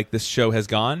top like this show has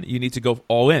gone, you need to go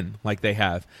all in like they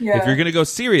have. Yeah. If you're gonna go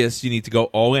serious, you need to go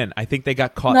all in. I think they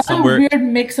got caught somewhere. A weird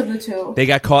mix of the two. They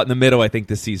got caught in the middle, I think,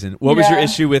 this season. What was your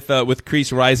issue with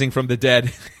Kreese rising from the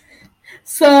dead?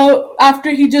 So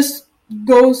after he just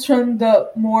goes from the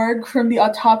morgue, from the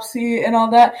autopsy and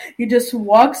all that, he just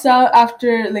walks out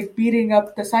after like beating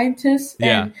up the scientists.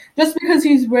 Yeah. And just because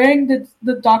he's wearing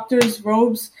the doctor's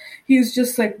robes, he's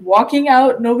just like walking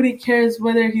out. Nobody cares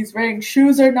whether he's wearing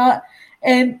shoes or not.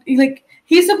 And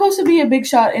he's supposed to be a big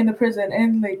shot in the prison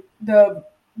and like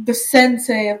the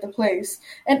sensei of the place,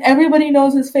 and everybody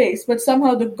knows his face, but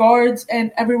somehow the guards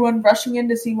and everyone rushing in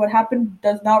to see what happened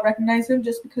does not recognize him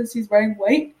just because he's wearing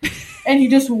white. And he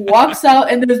just walks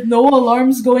out and there's no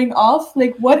alarms going off.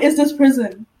 Like, what is this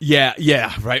prison?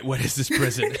 Yeah, right. What is this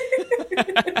prison?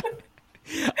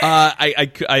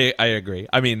 I agree.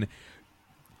 I mean,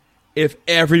 if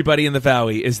everybody in the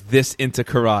valley is this into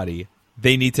karate,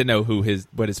 they need to know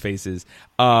what his face is.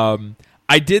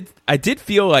 I did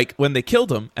feel like when they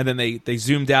killed him and then they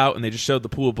zoomed out and they just showed the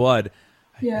pool of blood.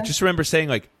 Yeah. I just remember saying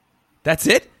like, "That's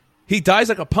it? He dies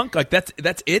like a punk? Like that's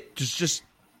it? Just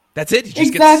that's it?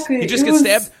 He just gets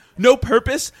stabbed? No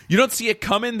purpose? You don't see it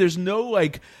coming? There's no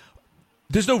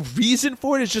reason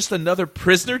for it. It's just another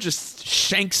prisoner just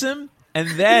shanks him, and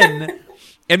then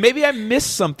and maybe I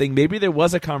missed something. Maybe there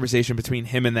was a conversation between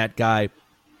him and that guy."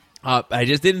 I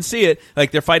just didn't see it.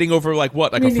 Like they're fighting over like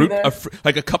what? Like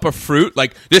like a cup of fruit.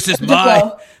 Like this is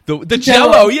my the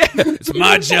Jello. Yeah, it's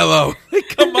my Jello. Like,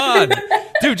 come on,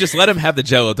 dude. Just let him have the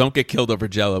Jello. Don't get killed over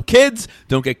Jello. Kids,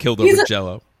 don't get killed over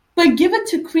Jello. But give it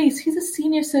to Kreese. He's a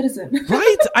senior citizen.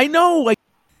 Right? I know. Like,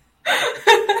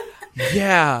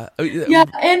 yeah. Yeah,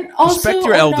 and also respect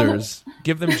your elders.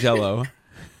 Give them Jello.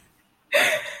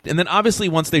 And then obviously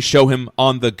once they show him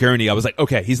on the gurney, I was like,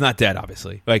 okay, he's not dead,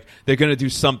 obviously. Like, they're going to do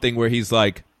something where he's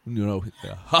like,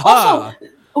 ha-ha.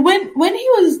 Also, when he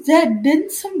was dead,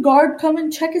 didn't some guard come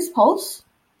and check his pulse?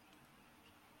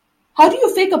 How do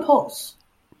you fake a pulse?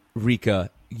 Rika,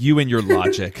 you and your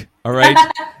logic, all right?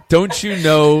 Don't you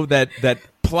know that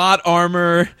plot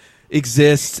armor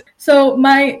exists? So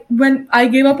when I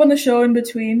gave up on the show in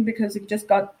between because it just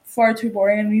got far too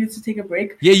boring and needed to take a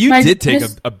break. Yeah, you did take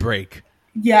a break.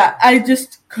 Yeah, I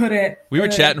just couldn't. We were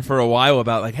chatting for a while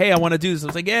about like, hey, I want to do this. I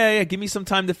was like, yeah, give me some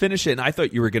time to finish it. And I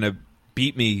thought you were gonna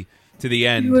beat me to the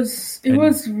end. It was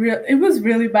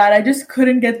really bad. I just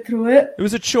couldn't get through it. It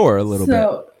was a chore a little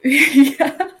bit.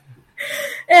 Yeah.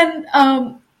 And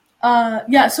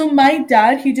so my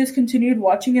dad, he just continued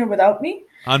watching it without me.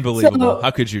 Unbelievable. So,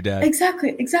 how could you, Dad?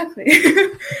 Exactly.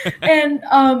 And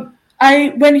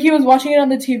when he was watching it on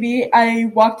the TV, I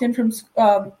walked in from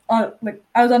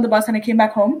I was on the bus and I came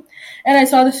back home, and I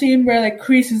saw the scene where like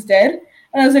Kreese is dead,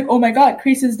 and I was like, oh my god,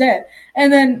 Kreese is dead.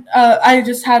 And then I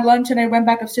just had lunch and I went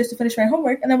back upstairs to finish my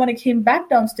homework, and then when I came back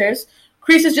downstairs,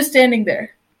 Kreese is just standing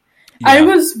there. Yeah. I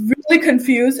was really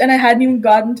confused, and I hadn't even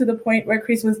gotten to the point where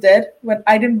Kreese was dead when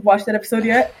I didn't watch that episode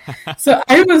yet. So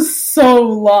I was so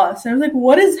lost. I was like,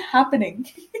 what is happening?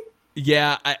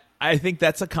 Yeah, I think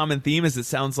that's a common theme. Is it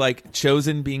sounds like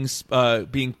Chosen being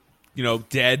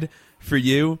dead for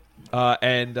you,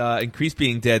 and Kreese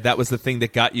being dead. That was the thing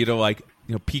that got you to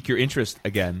pique your interest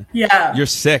again. Yeah, you're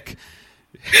sick.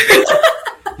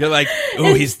 You're like,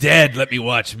 oh, he's dead. Let me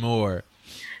watch more.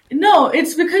 No,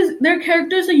 it's because they're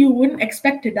characters that you wouldn't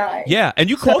expect to die. Yeah, and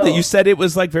you called it. You said it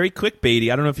was like very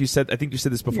clickbaity. I don't know if you said. I think you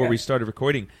said this before we started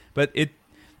recording, but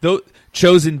though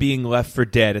Chosen being left for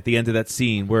dead at the end of that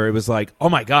scene where it was like, oh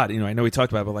my god, I know we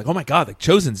talked about it, but like, oh my god, like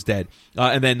Chosen's dead,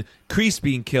 and then Kreese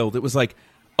being killed. It was like,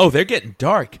 oh, they're getting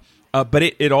dark. But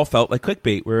it all felt like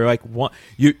clickbait. Where like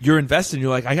you're invested, and you're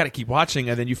like, I got to keep watching,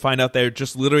 and then you find out they're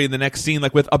just literally in the next scene,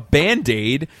 like with a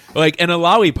Band-Aid, like and a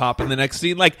lollipop in the next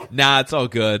scene. Like, nah, it's all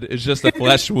good. It's just a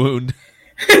flesh wound.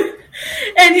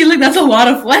 And he's like, that's a lot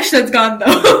of flesh that's gone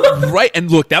though. Right,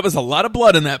 and look, that was a lot of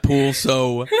blood in that pool.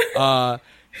 So,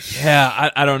 yeah,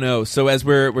 I don't know. So as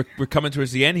we're coming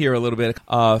towards the end here a little bit,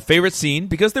 favorite scene,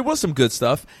 because there was some good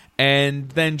stuff, and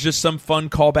then just some fun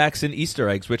callbacks and Easter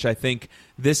eggs, which I think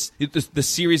the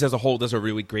series as a whole does a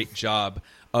really great job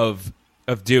of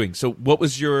doing. So what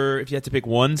was if you had to pick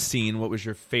one scene, what was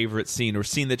your favorite scene or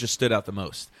scene that just stood out the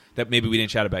most that maybe we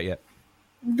didn't chat about yet?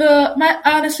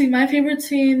 My favorite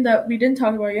scene that we didn't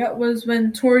talk about yet was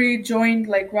when Tori joined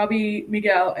like Robbie,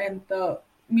 Miguel, and the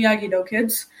Miyagi-Do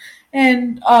kids,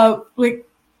 and like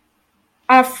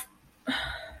af-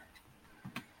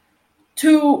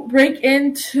 to break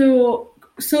into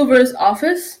Silver's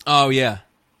office Oh yeah.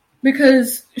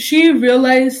 because she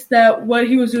realized that what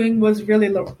he was doing was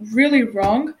really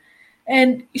wrong,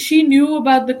 and she knew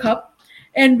about the cup.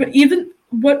 And but even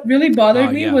what really Oh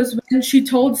bothered me yeah. was when she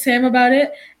told Sam about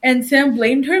it, and Sam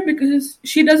blamed her because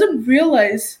she doesn't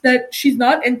realize that she's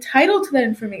not entitled to that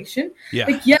information. Yeah.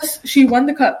 Like, yes, she won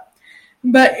the cup,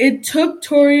 but it took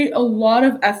Tori a lot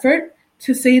of effort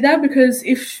to say that because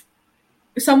if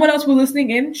someone else were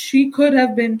listening in, she could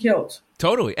have been killed.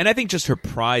 Totally. And I think just her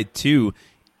pride too,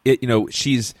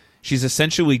 she's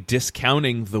essentially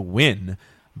discounting the win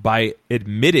by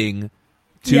admitting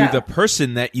to Yeah. the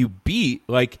person that you beat,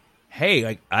 like, hey,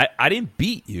 like I didn't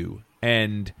beat you,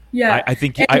 and Yeah. I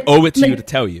think And, I owe it to you like, to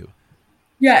tell you.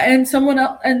 yeah, and someone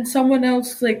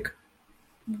else like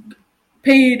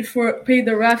paid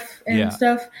the ref and Yeah.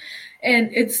 stuff, and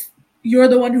it's you're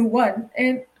the one who won.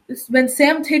 And when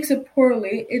Sam takes it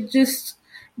poorly, it just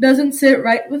doesn't sit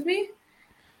right with me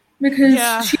because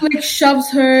Yeah. she like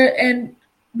shoves her, and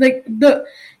like the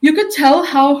you could tell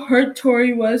how hurt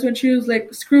Tori was when she was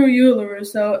like, "Screw you,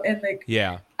 LaRusso," and like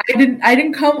Yeah. I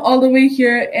didn't come all the way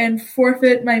here and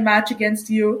forfeit my match against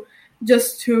you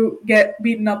just to get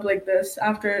beaten up like this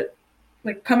after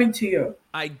like coming to you.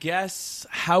 I guess,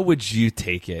 how would you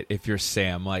take it if you're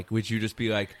Sam? Like, would you just be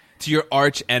like to your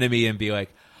arch enemy and be like,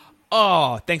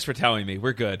 "Oh, thanks for telling me.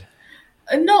 We're good."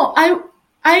 No,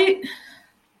 I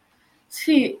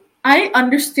see. I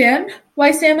understand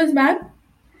why Sam is mad,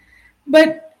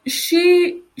 but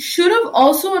she should have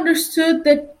also understood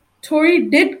that Tori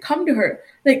did come to her.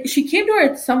 Like, she came to her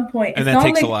at some point. And that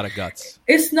takes a lot of guts.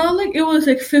 It's not like it was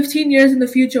like 15 years in the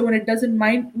future when it doesn't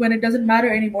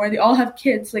matter anymore. They all have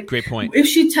kids. Like, Great point. if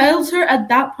she tells her at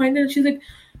that point, then she's like,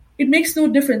 it makes no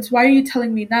difference. Why are you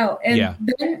telling me now? And Yeah.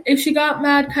 then if she got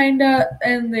mad, kinda,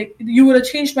 and like you would have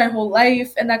changed my whole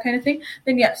life and that kind of thing,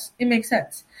 then yes, it makes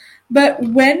sense. But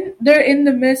when they're in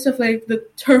the midst of like the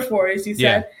turf war, as you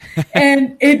said,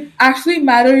 and it actually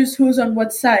matters who's on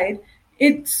what side,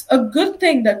 it's a good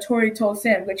thing that Tori told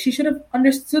Sam. Like, she should have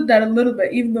understood that a little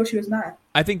bit, even though she was mad.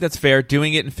 I think that's fair.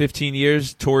 Doing it in 15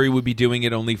 years, Tori would be doing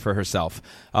it only for herself,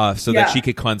 so Yeah. that she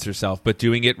could cleanse herself. But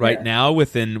doing it right Yeah. now,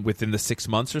 within the 6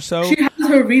 months or so, She has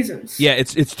her reasons. yeah,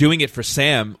 it's doing it for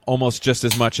Sam almost just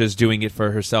as much as doing it for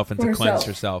herself and to cleanse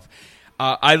herself.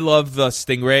 I love the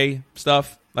Stingray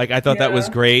stuff. Like, I thought that was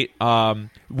Yeah. great. I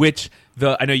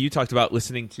know you talked about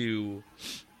listening to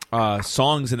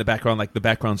songs in the background, like the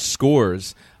background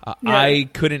scores. Yeah. I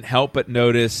couldn't help but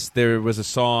notice there was a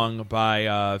song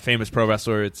by famous pro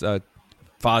wrestler, it's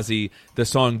Fozzy, the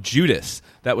song Judas,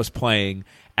 that was playing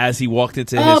as he walked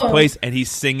into his place, and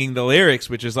he's singing the lyrics,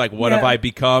 which is like, "What have I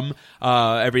become?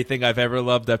 Everything I've ever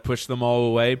loved, I've pushed them all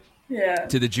away." Yeah.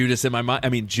 To the Judas in my mind. I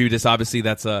mean, Judas, obviously,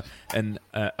 that's an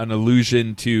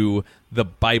allusion to the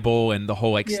Bible and the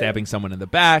whole like stabbing someone in the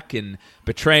back and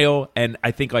betrayal. And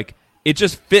I think like it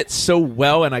just fits so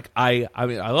well. And like I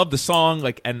mean, I love the song,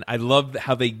 like, and I love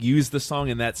how they use the song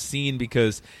in that scene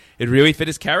because it really fit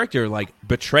his character, like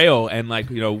betrayal, and like,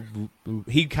 you know,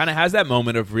 he kind of has that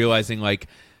moment of realizing like,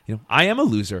 you know, I am a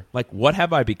loser. Like, what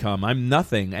have I become? I'm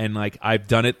nothing, and like I've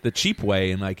done it the cheap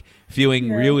way, and like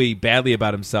feeling really badly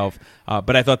about himself.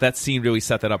 But I thought that scene really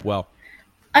set that up well.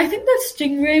 I think that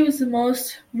Stingray was the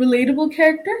most relatable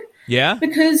character. Yeah,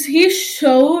 Because he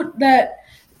showed that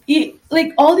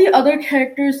like all the other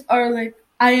characters are like,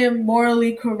 I am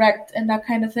morally correct and that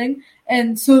kind of thing,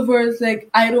 and Silver is like,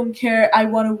 I don't care, I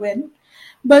want to win.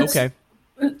 But okay,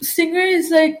 Stingray is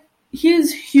like, he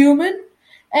is human,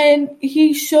 and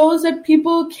he shows that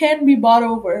people can be bought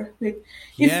over. Like,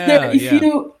 if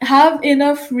you have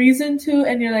enough reason to,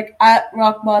 and you're like at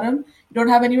rock bottom, you don't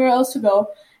have anywhere else to go,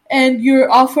 and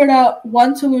you're offered out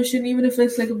one solution, even if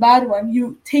it's like a bad one,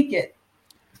 you take it.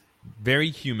 very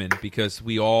human, because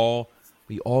we all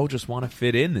just want to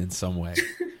fit in some way.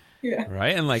 Yeah.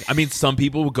 Right? And like, I mean, some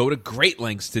people will go to great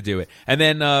lengths to do it. And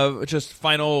then just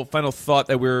final thought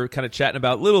that we're kind of chatting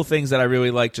about, little things that I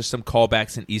really like, just some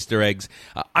callbacks and Easter eggs.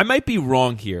 I might be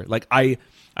wrong here. Like, I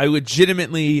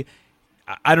legitimately,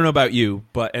 I don't know about you,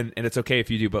 but and it's okay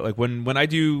if you do, but like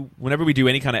whenever we do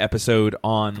any kind of episode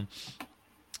on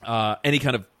any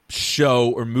kind of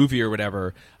show or movie or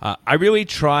whatever, I really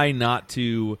try not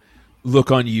to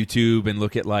look on YouTube and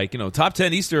look at like, you know, top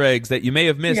 10 Easter eggs that you may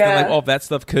have missed and like all of that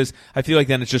stuff, because I feel like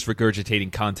then it's just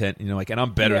regurgitating content, you know, like, and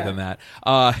I'm better than that.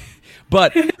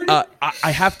 But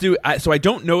I have to, so I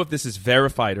don't know if this is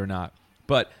verified or not,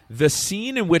 But the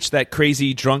scene in which that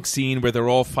crazy drunk scene where they're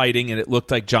all fighting and it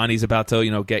looked like Johnny's about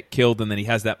to, get killed, and then he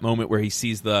has that moment where he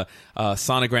sees the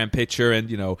sonogram picture and,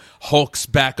 hulks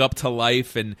back up to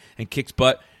life and kicks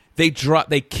butt. He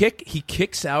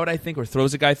kicks out, I think, or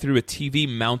throws a guy through a TV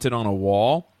mounted on a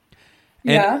wall.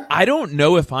 And I don't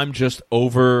know if I'm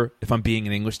being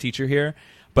an English teacher here,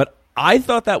 but I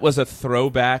thought that was a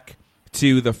throwback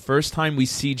to the first time we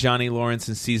see Johnny Lawrence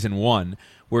in season 1,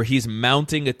 where he's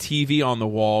mounting a TV on the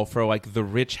wall for like the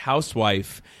rich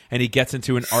housewife, and he gets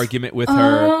into an argument with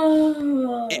her.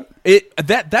 Oh.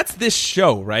 That's this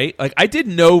show, right? Like, I did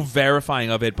no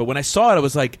verifying of it, but when I saw it, I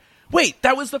was like, wait,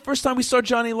 that was the first time we saw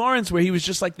Johnny Lawrence, where he was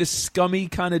just like this scummy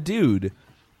kind of dude.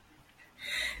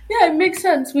 Yeah, it makes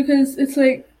sense because it's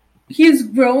like he's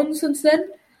grown since then.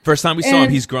 First time we saw him,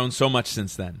 he's grown so much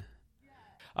since then.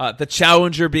 The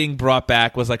Challenger being brought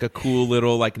back was like a cool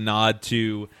little like nod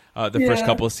to the first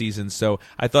couple of seasons. So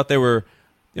I thought there were,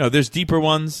 there's deeper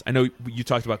ones. I know you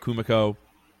talked about Kumiko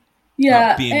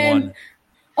being one.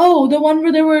 Oh, the one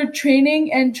where they were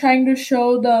training and trying to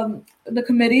show the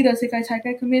committee, the Sekai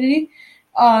Taikai committee,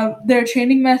 their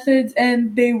training methods,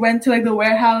 and they went to like the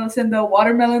warehouse and the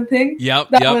watermelon thing.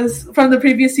 That was from the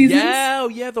previous seasons.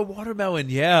 Yeah, the watermelon,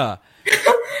 yeah.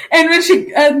 And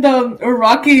when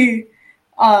Rocky,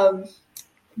 what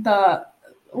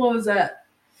was that?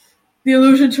 The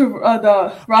allusion to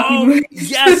the Rocky movies.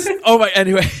 Yes. Oh my.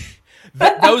 Anyway.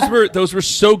 Those were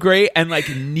so great and like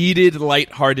needed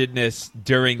lightheartedness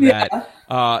during that.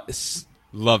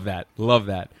 Love that.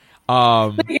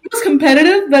 It was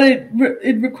competitive, but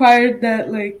it required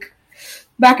that like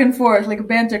back and forth, like a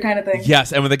banter kind of thing.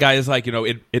 Yes, and when the guy is like,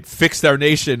 it fixed our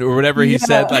nation or whatever he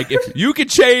said, like if you could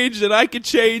change, then I could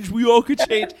change. We all could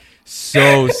change.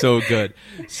 So good.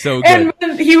 And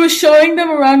when he was showing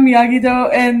them around Miyagi-Do,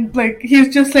 and like he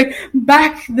was just like,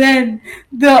 back then,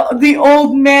 the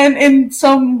old man in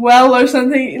some well or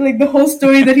something, like the whole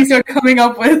story that he started coming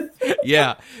up with.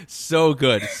 Yeah, so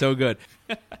good.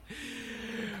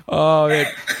 Oh man,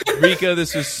 Rika,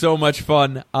 this was so much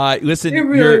fun. Listen, it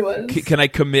really was. Can I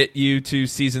commit you to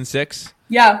season 6?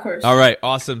 Yeah, of course. All right,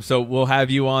 awesome. So we'll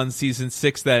have you on season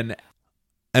 6 then.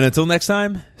 And until next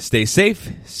time, stay safe,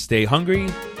 stay hungry.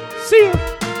 See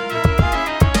ya.